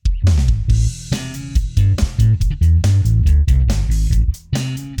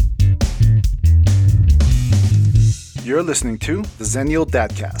You're listening to the Zennial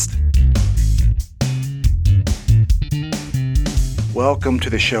Dadcast. Welcome to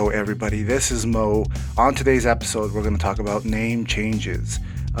the show, everybody. This is Mo. On today's episode, we're going to talk about name changes,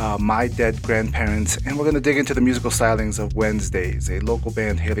 my dead grandparents, and we're going to dig into the musical stylings of Wednesdays, a local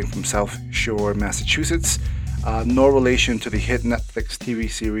band hailing from South Shore, Massachusetts. No relation to the hit Netflix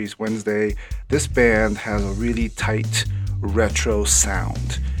TV series Wednesday. This band has a really tight retro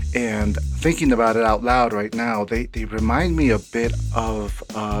sound. And thinking about it out loud right now, they remind me a bit of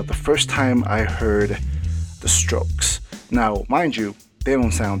the first time I heard The Strokes. Now, mind you, they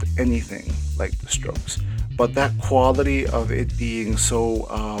don't sound anything like The Strokes, but that quality of it being so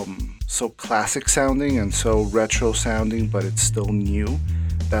classic sounding and so retro sounding, but it's still new,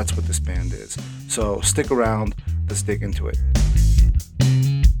 that's what this band is. So stick around, let's dig into it.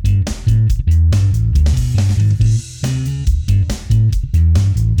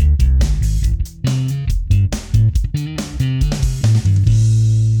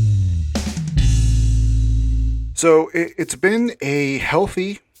 So it's been a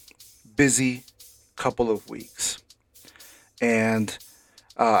healthy, busy couple of weeks, and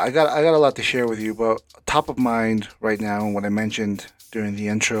I got a lot to share with you. But top of mind right now, what I mentioned during the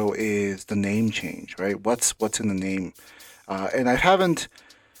intro is the name change. Right? What's in the name? And I haven't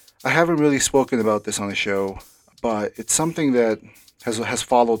really spoken about this on the show, but it's something that has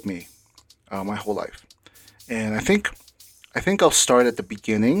followed me my whole life, and I think I'll start at the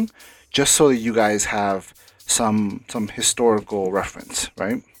beginning, just so that you guys have some historical reference,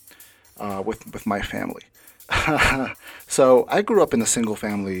 right? With my family. So I grew up in a single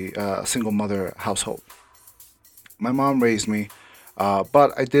mother household. My mom raised me,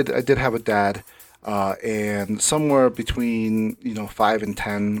 but I did have a dad, and somewhere between 5 and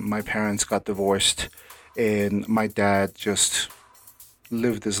 10, my parents got divorced, and my dad just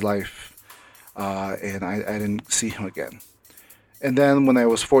lived his life, and I didn't see him again. And then when I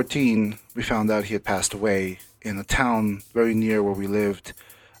was 14, we found out he had passed away in a town very near where we lived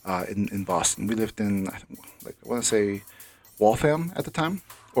in Boston. We lived in, I want to say, Waltham at the time,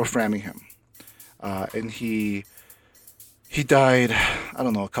 or Framingham. And he died, I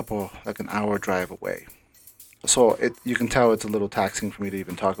don't know, an hour drive away. So you can tell it's a little taxing for me to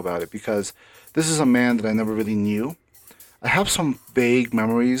even talk about it, because this is a man that I never really knew. I have some vague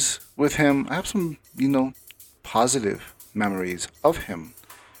memories with him. I have some, positive memories of him,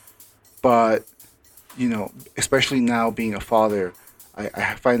 but especially now being a father,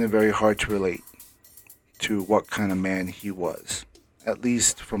 I find it very hard to relate to what kind of man he was, at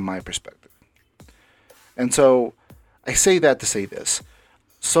least from my perspective. And so I say that to say this: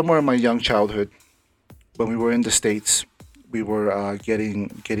 somewhere in my young childhood, when we were in the States, we were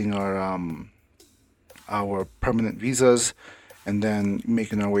getting our permanent visas, and then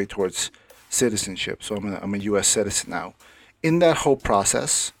making our way towards citizenship. So I'm a U.S. citizen now. In that whole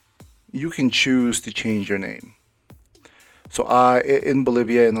process, you can choose to change your name. So in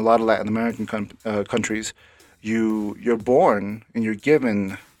Bolivia and a lot of Latin American countries, you're born and you're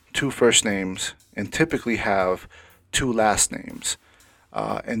given 2 first names and typically have 2 last names.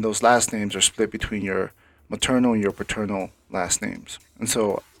 And those last names are split between your maternal and your paternal last names. And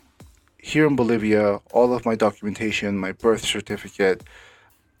so here in Bolivia, all of my documentation, my birth certificate,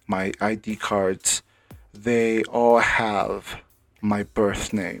 my ID cards, they all have my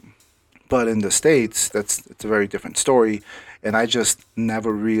birth name. But in the States, it's a very different story, and I just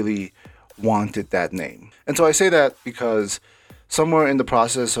never really wanted that name. And so I say that because somewhere in the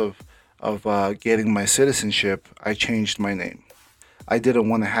process of getting my citizenship, I changed my name. I didn't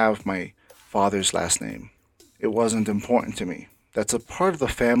want to have my father's last name. It wasn't important to me. That's a part of the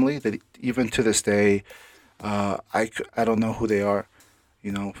family that even to this day, I don't know who they are,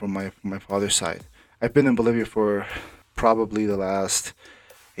 from my father's side. I've been in Bolivia for probably the last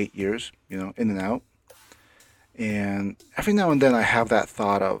 8 years, in and out. And every now and then I have that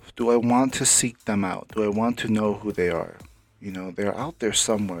thought of, do I want to seek them out? Do I want to know who they are? They're out there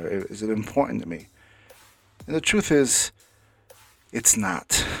somewhere. Is it important to me? And the truth is, it's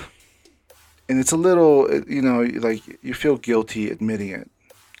not. And it's a little, like you feel guilty admitting it.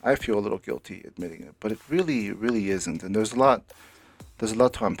 I feel a little guilty admitting it, but it really, really isn't. And there's a lot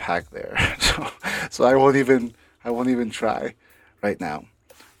to unpack there. So I won't even try right now.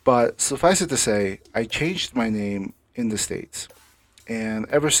 But suffice it to say, I changed my name in the States. And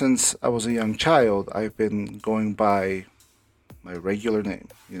ever since I was a young child, I've been going by my regular name,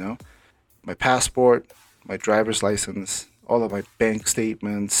 my passport, my driver's license, all of my bank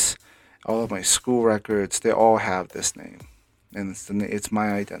statements, all of my school records, they all have this name. And it's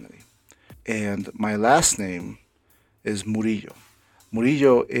my identity. And my last name is Murillo.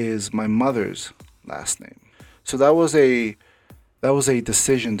 Murillo is my mother's last name. So that was a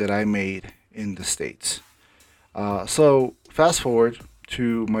decision that I made in the States. So fast forward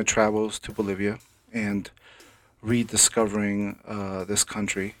to my travels to Bolivia and rediscovering this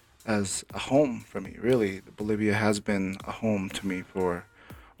country as a home for me. Really, Bolivia has been a home to me for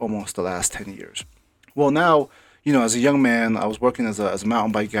almost the last 10 years. Well, now, as a young man, I was working as a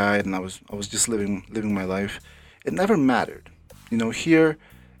mountain bike guide, and I was just living my life. It never mattered. Here,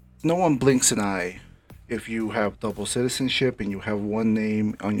 no one blinks an eye if you have double citizenship and you have one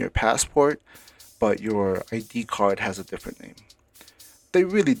name on your passport, but your ID card has a different name. They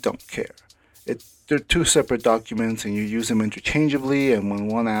really don't care. They're two separate documents, and you use them interchangeably. And when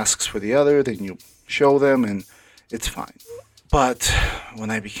one asks for the other, then you show them, and it's fine. But when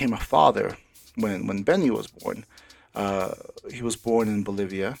I became a father, when Benny was born, uh, he was born in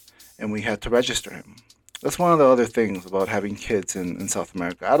Bolivia, and we had to register him. That's one of the other things about having kids in South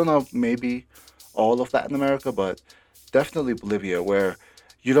America. I don't know, maybe all of Latin America, but definitely Bolivia, where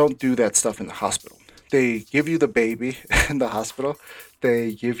you don't do that stuff in the hospital. They give you the baby in the hospital.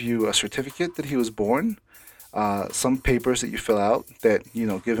 They give you a certificate that he was born, some papers that you fill out that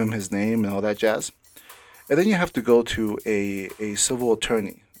give him his name and all that jazz, and then you have to go to a civil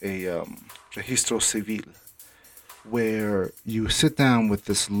attorney, a registro civil, where you sit down with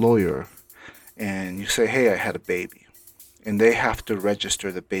this lawyer and you say, "Hey, I had a baby," and they have to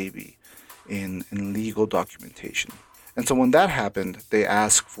register the baby in legal documentation. And so when that happened, they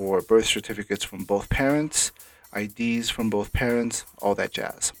ask for birth certificates from both parents, IDs from both parents, all that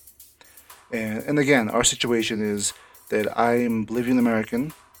jazz. And again, our situation is that I'm Bolivian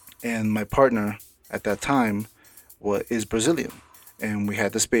American, and my partner at that time is Brazilian, and we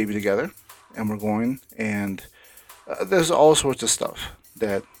had this baby together, and we're going, and there's all sorts of stuff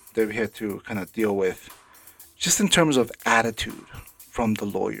that we had to kind of deal with, just in terms of attitude from the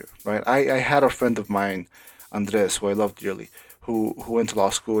lawyer, right? I had a friend of mine, Andres, who I love dearly, who went to law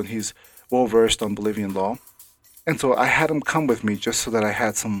school, and he's well versed on Bolivian law, and so I had him come with me just so that I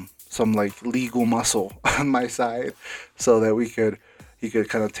had some like legal muscle on my side, so that he could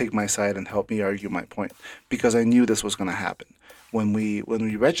kind of take my side and help me argue my point, because I knew this was going to happen. When we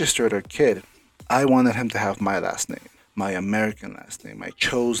registered our kid, I wanted him to have my last name, my American last name, my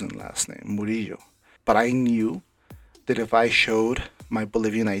chosen last name, Murillo. But I knew that if I showed my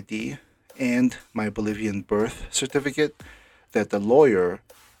Bolivian ID and my Bolivian birth certificate, that the lawyer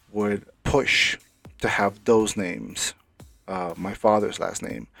would push to have those names, my father's last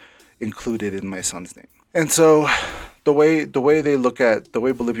name, included in my son's name. And so the way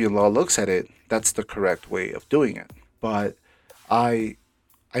Bolivian law looks at it, that's the correct way of doing it. But I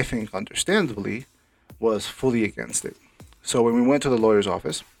I think understandably was fully against it. So when we went to the lawyer's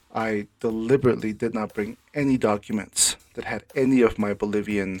office, I deliberately did not bring any documents that had any of my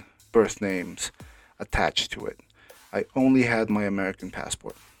Bolivian birth names attached to it. I only had my American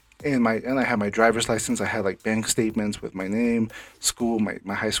passport. And I had my driver's license. I had like bank statements with my name, school,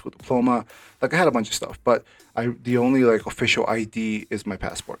 my high school diploma. Like I had a bunch of stuff. But the only like official ID is my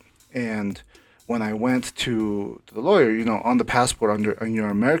passport. And when I went to the lawyer, on the passport, on your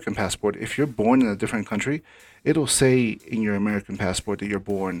American passport, if you're born in a different country, it'll say in your American passport that you're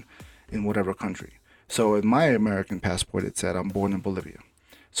born in whatever country. So in my American passport, it said I'm born in Bolivia.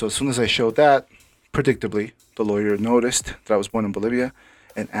 So as soon as I showed that, predictably, the lawyer noticed that I was born in Bolivia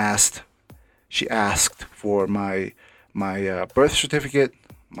and she asked for my birth certificate,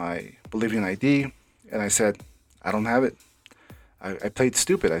 my Bolivian ID, and I said, I don't have it. I played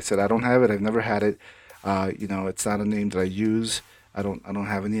stupid. I said I don't have it. I've never had it. It's not a name that I use. I don't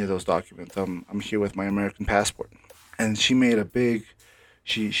have any of those documents. I'm here with my American passport. And she made a big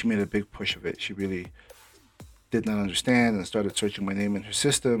push of it. She really did not understand and started searching my name in her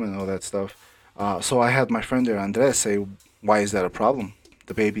system and all that stuff. So I had my friend there, Andres, say, why is that a problem?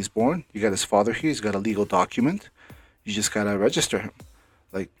 The baby's born. You got his father here. He's got a legal document. You just gotta register him.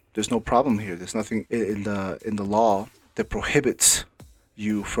 Like, there's no problem here. There's nothing in the law that prohibits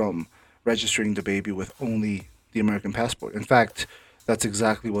you from registering the baby with only the American passport. In fact, that's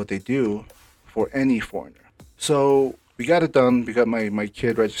exactly what they do for any foreigner. So we got it done. We got my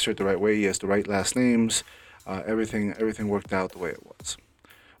kid registered the right way. He has the right last names. Everything worked out the way it was.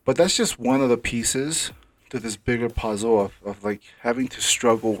 But that's just one of the pieces to this bigger puzzle of like having to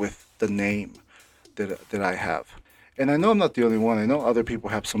struggle with the name that I have. And I know I'm not the only one. I know other people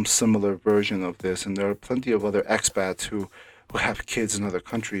have some similar version of this, and there are plenty of other expats who have kids in other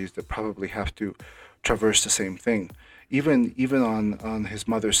countries that probably have to traverse the same thing. Even on his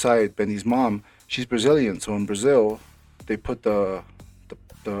mother's side, Benny's mom, she's Brazilian. So in Brazil, they put the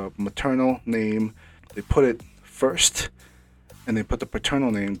maternal name, they put it first, and they put the paternal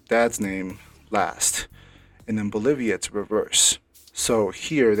name, dad's name, last. And in Bolivia, it's reverse. So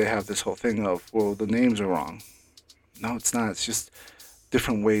here they have this whole thing of, well, the names are wrong. No, it's not. It's just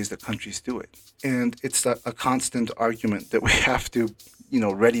different ways that countries do it. And it's a constant argument that we have to,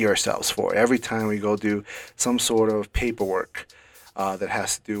 ready ourselves for every time we go do some sort of paperwork that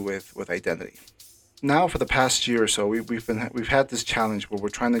has to do with identity. Now, for the past year or so, we've had this challenge where we're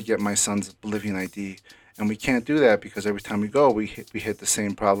trying to get my son's Bolivian ID, and we can't do that because every time we go, we hit the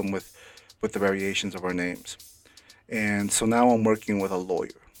same problem with the variations of our names. And so now I'm working with a lawyer.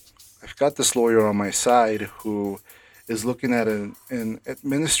 I've got this lawyer on my side who is looking at an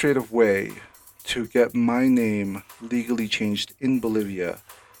administrative way to get my name legally changed in Bolivia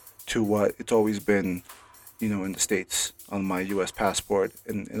to what it's always been, in the States on my U.S. passport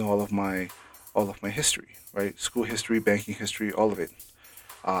and in all of my history, right? School history, banking history, all of it.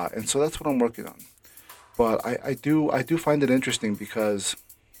 And so that's what I'm working on. But I do find it interesting because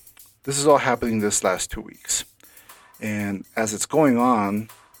this is all happening this last 2 weeks. And as it's going on,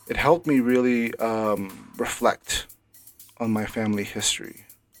 it helped me really reflect on my family history.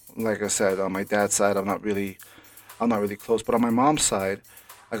 Like I said, on my dad's side, I'm not really close. But on my mom's side,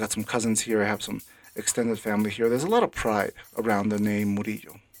 I got some cousins here. I have some extended family here. There's a lot of pride around the name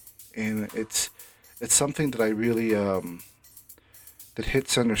Murillo, and it's something that I really that hit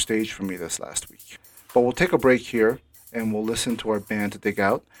center stage for me this last week. But we'll take a break here, and we'll listen to our band to dig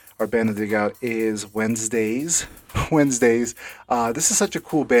out. Our band to dig out is Wednesdays. Wednesdays. This is such a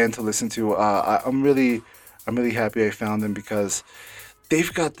cool band to listen to. I'm really happy I found them because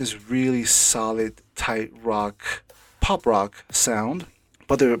they've got this really solid, tight rock, pop rock sound,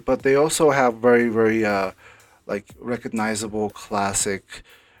 but they also have very, very like recognizable classic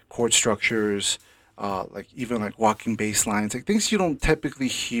chord structures, like even like walking bass lines, like things you don't typically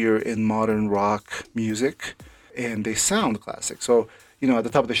hear in modern rock music, and they sound classic. So at the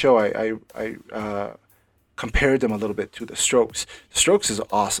top of the show, I compared them a little bit to the Strokes. The Strokes is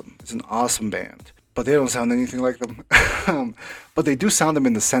awesome. It's an awesome band, but they don't sound anything like them. But they do sound them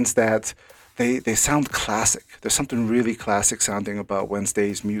in the sense that they sound classic. There's something really classic sounding about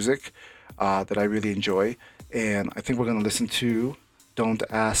Wednesday's music that I really enjoy. And I think we're going to listen to Don't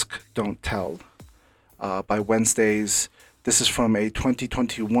Ask, Don't Tell by Wednesdays. This is from a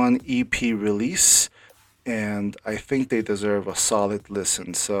 2021 EP release, and I think they deserve a solid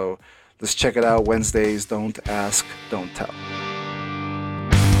listen. So let's check it out. Wednesdays, Don't Ask, Don't Tell.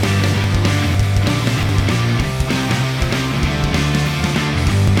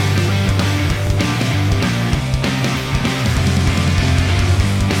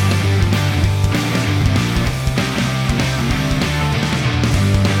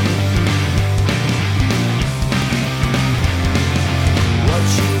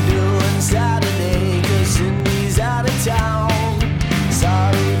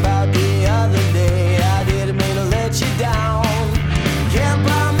 Sorry about the other day, I didn't mean to let you down.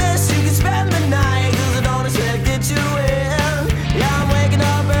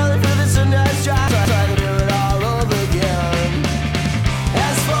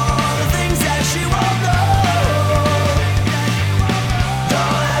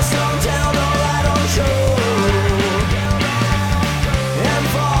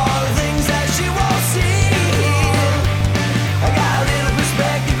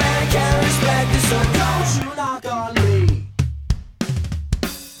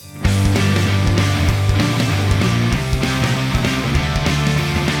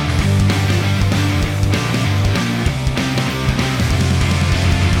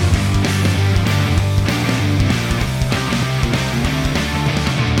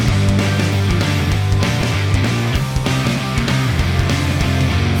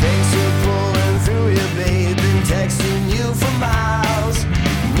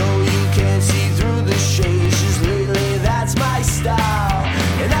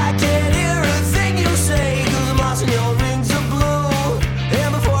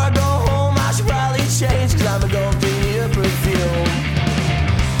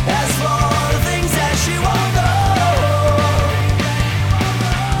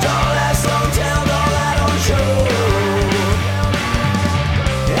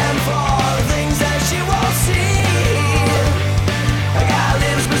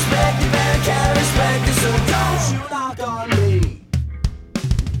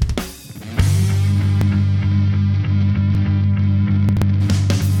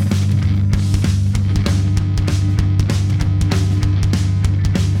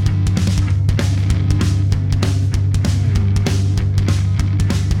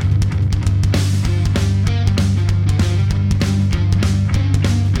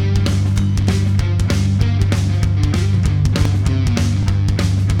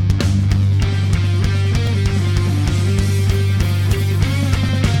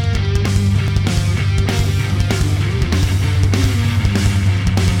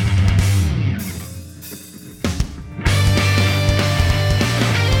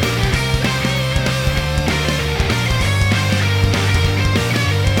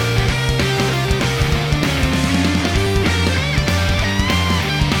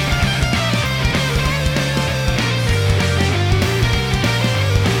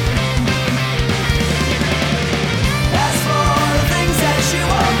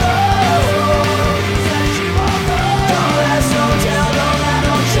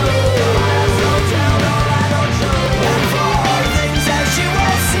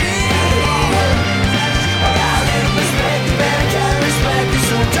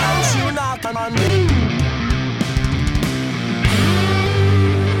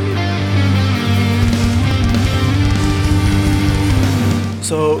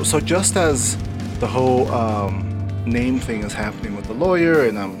 So just as the whole name thing is happening with the lawyer,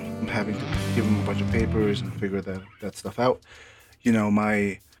 and I'm having to give him a bunch of papers and figure that stuff out.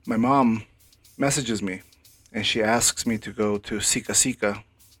 My mom messages me, and she asks me to go to Sika Sika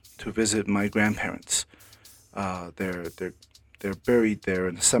to visit my grandparents. They're buried there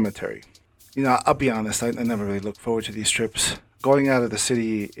in the cemetery. I'll be honest, I never really look forward to these trips. Going out of the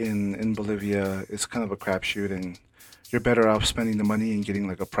city in Bolivia is kind of a crapshoot, and you're better off spending the money and getting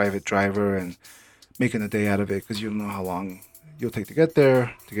like a private driver and making a day out of it because you don't know how long you'll take to get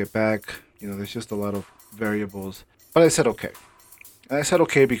there, to get back. There's just a lot of variables. But I said okay. And I said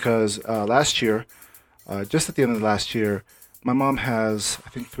okay because last year, just at the end of the last year, my mom has, I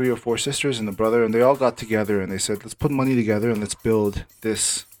think, 3 or 4 sisters and a brother, and they all got together and they said, let's put money together and let's build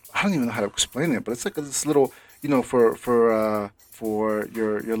this. I don't even know how to explain it, but it's like this little, for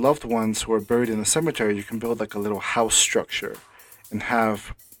your loved ones who are buried in the cemetery, you can build like a little house structure and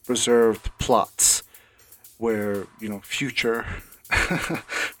have reserved plots where future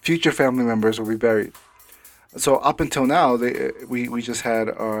future family members will be buried. So up until now, we just had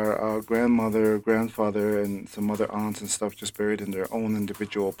our grandmother, grandfather, and some other aunts and stuff just buried in their own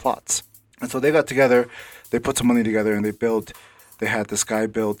individual plots. And so they got together, they put some money together, and they had this guy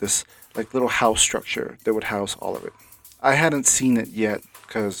build this like little house structure that would house all of it. I hadn't seen it yet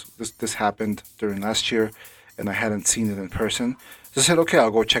because this happened during last year, and I hadn't seen it in person. So I said, okay,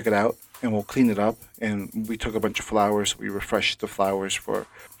 I'll go check it out, and we'll clean it up. And we took a bunch of flowers. We refreshed the flowers for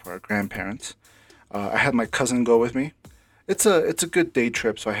our grandparents. I had my cousin go with me. It's a good day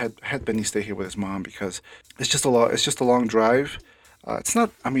trip, so I had Benny stay here with his mom because it's just a long drive. It's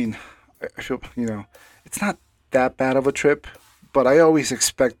not. I mean, I feel it's not that bad of a trip, but I always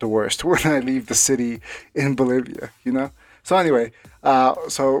expect the worst when I leave the city in Bolivia. So anyway,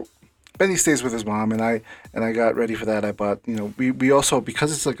 so Benny stays with his mom, and I got ready for that. I bought we also,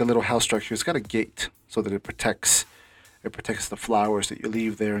 because it's like a little house structure, it's got a gate so that it protects the flowers that you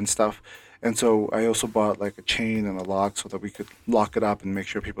leave there and stuff. And so I also bought like a chain and a lock so that we could lock it up and make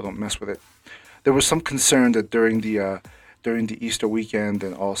sure people don't mess with it. There was some concern that during the Easter weekend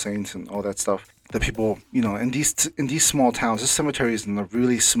and All Saints and all that stuff, that people, in these small towns, this cemetery is in a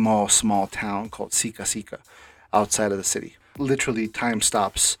really small town called Sika Sika, outside of the city. Literally, time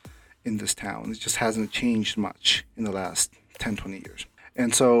stops in this town. It just hasn't changed much in the last 10, 20 years.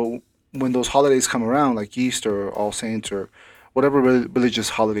 And so when those holidays come around, like Easter or All Saints or whatever religious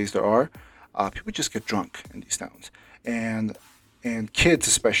holidays there are, people just get drunk in these towns, and kids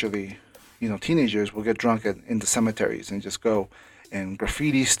especially, teenagers will get drunk in the cemeteries and just go and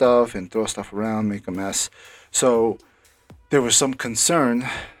graffiti stuff and throw stuff around, make a mess. So there was some concern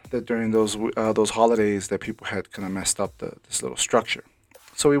that during those holidays that people had kind of messed up this little structure.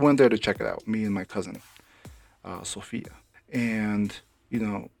 So we went there to check it out, me and my cousin, Sophia, and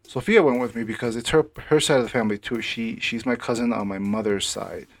Sophia went with me because it's her side of the family too. She's my cousin on my mother's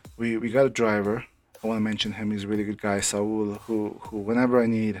side. We got a driver. I want to mention him. He's a really good guy, Saul, who whenever I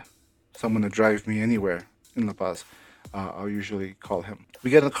need someone to drive me anywhere in La Paz, I'll usually call him.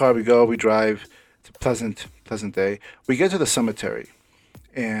 We get in the car, we drive. It's a pleasant day. We get to the cemetery,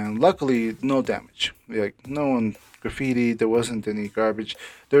 and luckily, no damage. No one graffitied. There wasn't any garbage.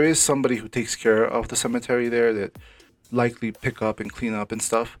 There is somebody who takes care of the cemetery there that likely pick up and clean up and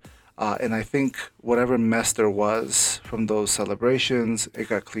stuff. And I think whatever mess there was from those celebrations, it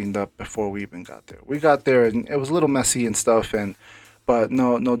got cleaned up before we even got there. We got there and it was a little messy and stuff, but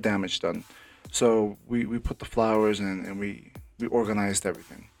no damage done. So we put the flowers in and we organized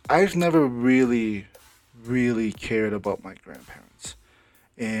everything. I've never really cared about my grandparents,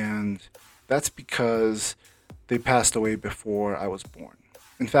 and that's because they passed away before I was born.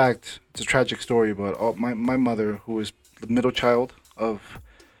 In fact, it's a tragic story, but my mother, who is the middle child of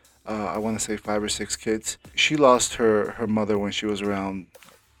I want to say 5 or 6 kids. She lost her mother when she was around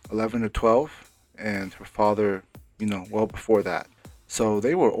 11 or 12, and her father, well before that. So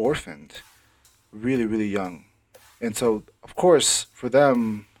they were orphaned really young. And so, of course, for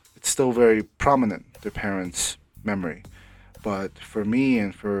them, it's still very prominent, their parents' memory. But for me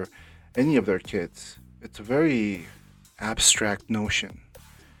and for any of their kids, it's a very abstract notion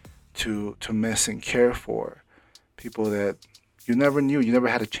to miss and care for people that you never knew, you never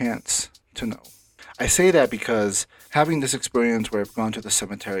had a chance to know. I say that because having this experience where I've gone to the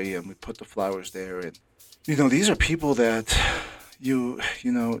cemetery and we put the flowers there, and these are people that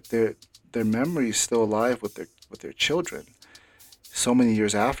their memory is still alive with their children. So many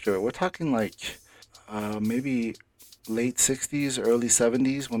years after, we're talking like maybe late 60s, early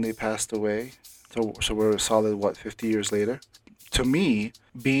 70s when they passed away. So we're a solid 50 years later. To me,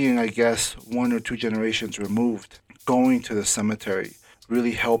 being I guess 1 or 2 generations removed, going to the cemetery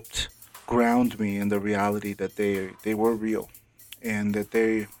really helped ground me in the reality that they were real, and that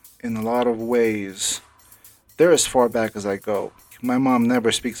they, in a lot of ways, they're as far back as I go. My mom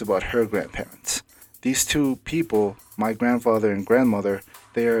never speaks about her grandparents. These two people, my grandfather and grandmother,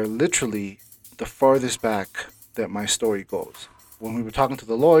 they are literally the farthest back that my story goes. When we were talking to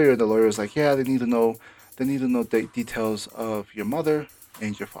the lawyer was like, "Yeah, they need to know the details of your mother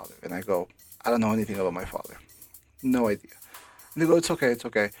and your father." And I go, "I don't know anything about my father, no idea." And they go, "It's okay, it's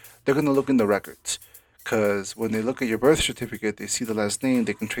okay. They're gonna look in the records, because when they look at your birth certificate, they see the last name,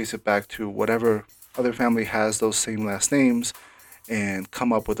 they can trace it back to whatever other family has those same last names, and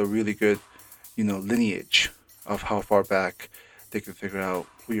come up with a really good, lineage of how far back they can figure out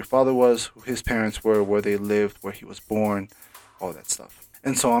who your father was, who his parents were, where they lived, where he was born, all that stuff."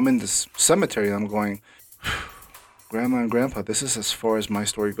 And so I'm in this cemetery and I'm going, "Grandma and Grandpa, this is as far as my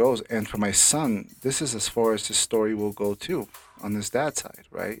story goes. And for my son, this is as far as his story will go too, on his dad's side,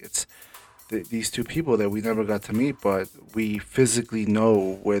 right? It's these two people that we never got to meet, but we physically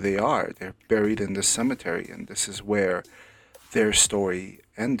know where they are. They're buried in this cemetery, and this is where their story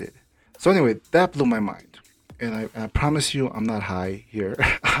ended." So anyway, that blew my mind. And I promise you, I'm not high here.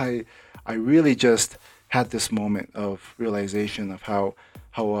 I really just had this moment of realization of how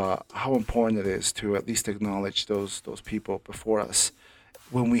important it is to at least acknowledge those people before us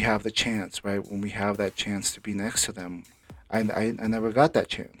when we have the chance, right? When we have that chance to be next to them. I never got that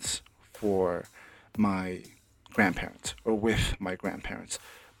chance for my grandparents or with my grandparents,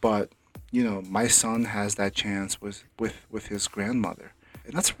 but my son has that chance with his grandmother,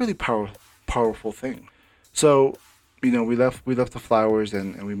 and that's a really powerful thing. So we left the flowers,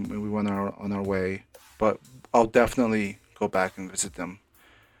 and we went on our way, but I'll definitely go back and visit them.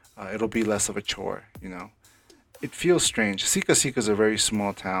 It'll be less of a chore. It feels strange. Sika Sika is a very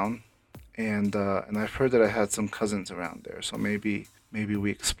small town, and I've heard that I had some cousins around there, so maybe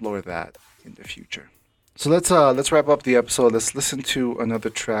we explore that in the future. So let's wrap up the episode. Let's listen to another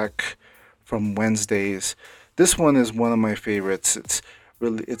track from Wednesdays. This one is one of my favorites. It's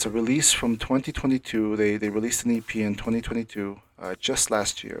a release from 2022. They released an EP in 2022, just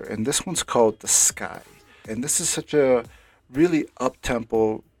last year, and this one's called The Sky. And this is such a really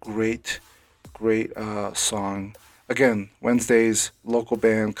up-tempo, great song. Again, Wednesdays, local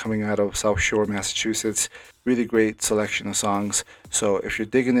band coming out of South Shore, Massachusetts. Really great selection of songs. So if you're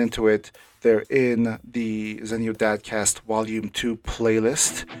digging into it, they're in the Zenio Dadcast Volume 2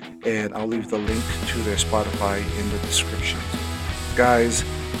 playlist, and I'll leave the link to their Spotify in the description. Guys,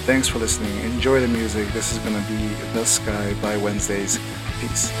 thanks for listening. Enjoy the music. This is going to be The Sky by Wednesdays.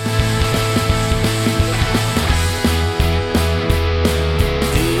 Peace.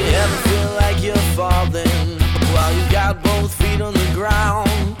 Falling while you got both feet on the ground,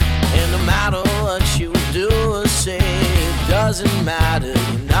 and no matter what you do or say, it doesn't matter,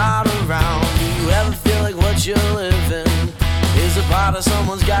 you're not around. Do you ever feel like what you're living is a part of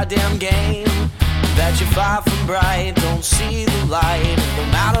someone's goddamn game? That you're far from bright, don't see the light, and no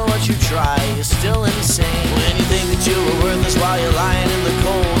matter what you try, you're still insane. When you think that you were worthless while you're lying in the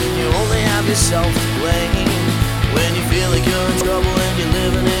cold, and you only have yourself to blame. When you feel like you're in trouble and you're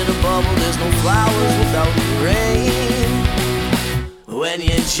living in a bubble, there's no flowers without the rain. When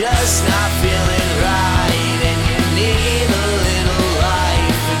you're just not feeling right and you need a little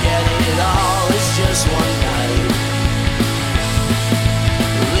light, forget it all, it's just one night.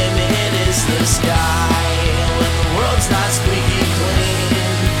 The limit is the sky when the world's not squeaky clean,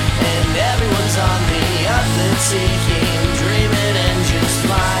 and everyone's on the other seeking, dreaming and just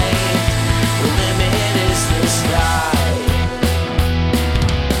flying. The limit is the sky.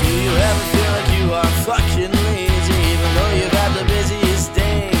 Do you ever feel like you are fucking lazy, even though you've had the busiest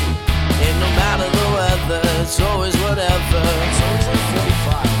day? And no matter the weather, it's always whatever. It's always like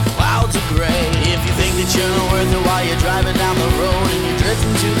 45. Clouds are gray. If you think that you're not worth it while you're driving down the road and you're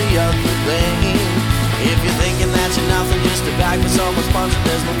drifting to the other lane. If you're thinking that you're nothing, just a bag for someone's punch,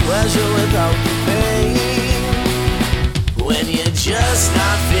 there's no pleasure without the pain. When you're just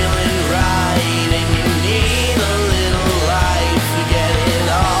not feeling right and you need a little light, forget it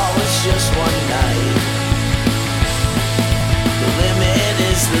all, it's just one night. The limit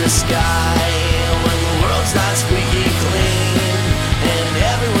is the sky when the world's not squeaky clean, and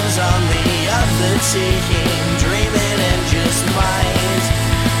everyone's on the other taking, dreaming and just might.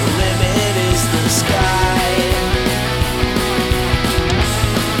 The limit is the sky.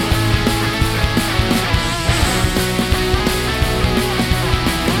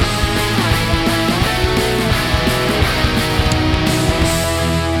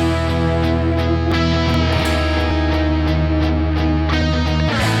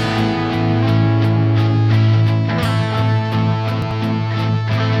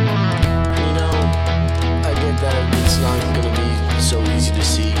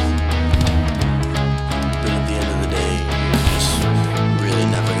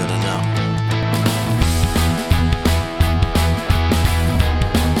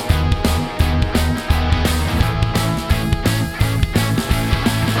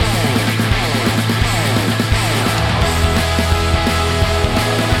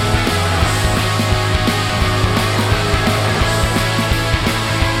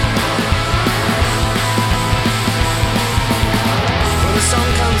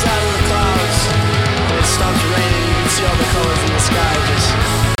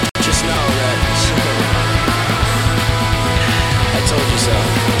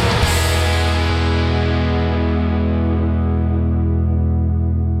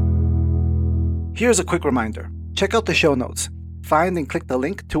 Here's a quick reminder. Check out the show notes. Find and click the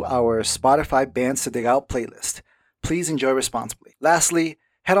link to our Spotify Bands to Dig Out playlist. Please enjoy responsibly. Lastly,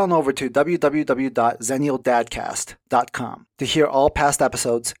 head on over to www.zennialdadcast.com to hear all past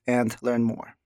episodes and learn more.